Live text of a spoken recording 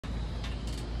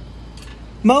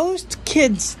Most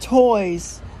kids'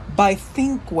 toys by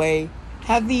Thinkway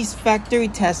have these factory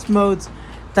test modes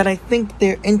that I think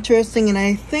they're interesting, and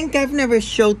I think I've never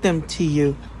showed them to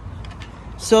you.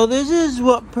 So this is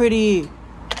what pretty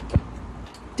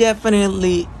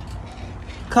definitely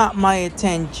caught my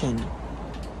attention.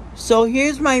 So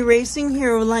here's my Racing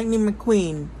Hero Lightning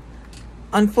McQueen.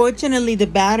 Unfortunately, the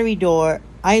battery door,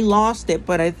 I lost it,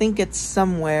 but I think it's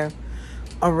somewhere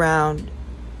around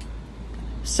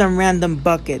some random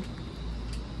bucket.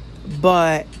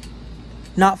 But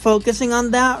not focusing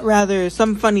on that, rather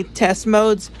some funny test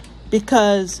modes,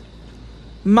 because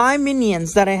my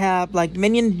minions that I have, like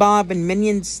Minion Bob and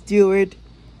Minion Stewart,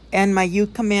 and my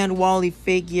U-Command Wally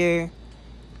figure,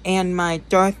 and my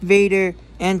Darth Vader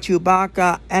and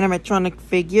Chewbacca animatronic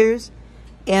figures,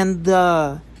 and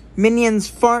the Minions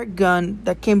fart gun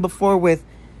that came before with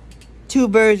two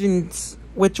versions,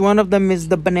 which one of them is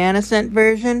the banana scent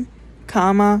version,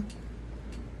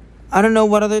 I don't know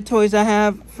what other toys I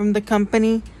have from the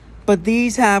company, but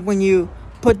these have, when you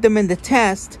put them in the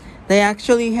test, they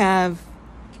actually have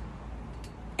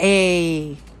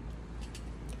a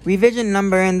revision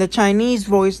number, and the Chinese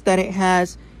voice that it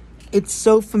has, it's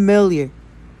so familiar.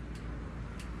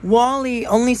 Wally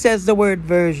only says the word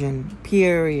version,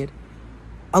 period.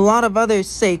 A lot of others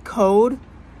say code,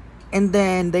 and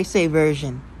then they say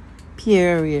version,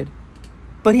 period.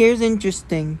 But here's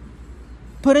interesting.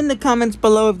 Put in the comments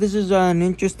below if this is an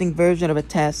interesting version of a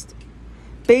test.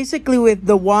 Basically, with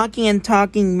the walking and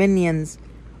talking minions,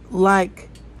 like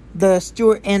the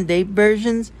Stuart and Dave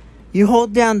versions, you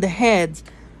hold down the heads,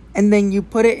 and then you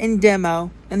put it in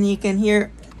demo, and you can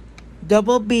hear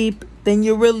double beep, then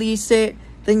you release it,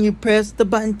 then you press the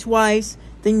button twice,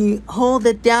 then you hold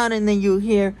it down, and then you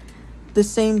hear the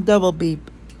same double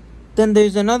beep. Then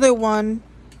there's another one.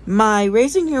 My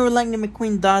Racing Hero Lightning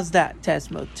McQueen does that test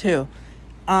mode too.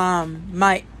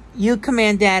 My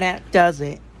U-Command Dad app does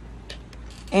it.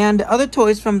 And other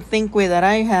toys from Thinkway that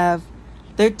I have,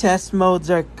 their test modes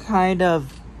are kind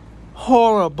of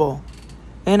horrible.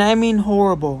 And I mean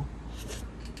horrible.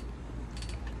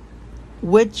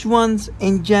 Which ones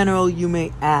in general, you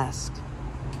may ask?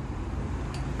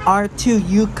 R2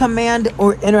 U-Command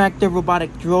or Interactive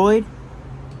Robotic Droid,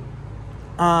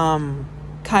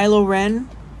 Kylo Ren,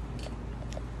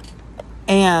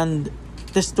 and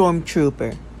the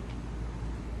Stormtrooper.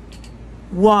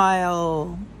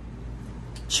 While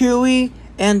Chewie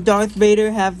and Darth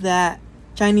Vader have that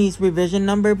Chinese revision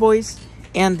number voice,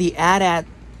 and the AT-AT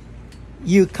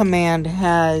U-Command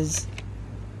has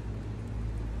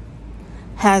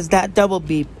that double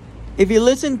beep. If you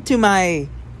listen to my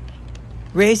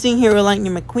Racing Hero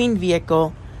Lightning McQueen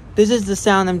vehicle, this is the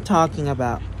sound I'm talking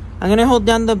about. I'm going to hold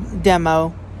down the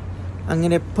demo. I'm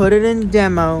going to put it in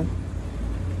demo.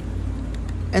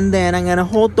 And then I'm going to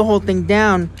hold the whole thing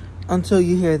down until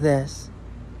you hear this.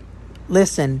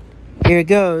 Listen. Here it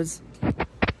goes.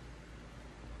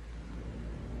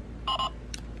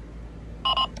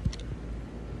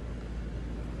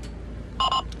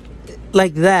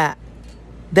 Like that.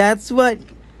 That's what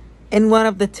in one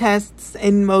of the tests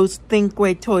in most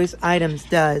Thinkway Toys items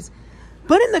does.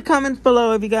 Put in the comments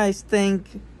below if you guys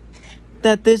think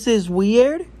that this is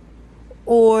weird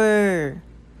or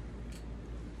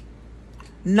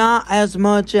not as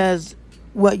much as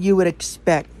what you would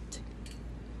expect.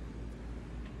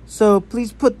 So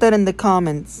please put that in the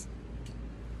comments.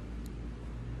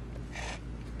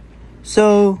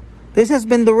 So this has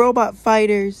been the Robot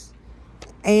Fighters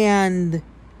and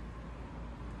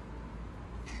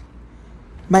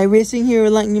my Racing Hero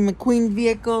Lightning McQueen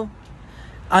vehicle.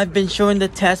 I've been showing the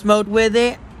test mode with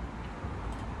it.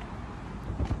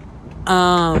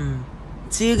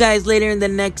 See you guys later in the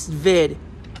next vid.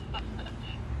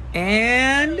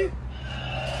 And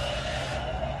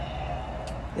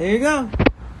there you go.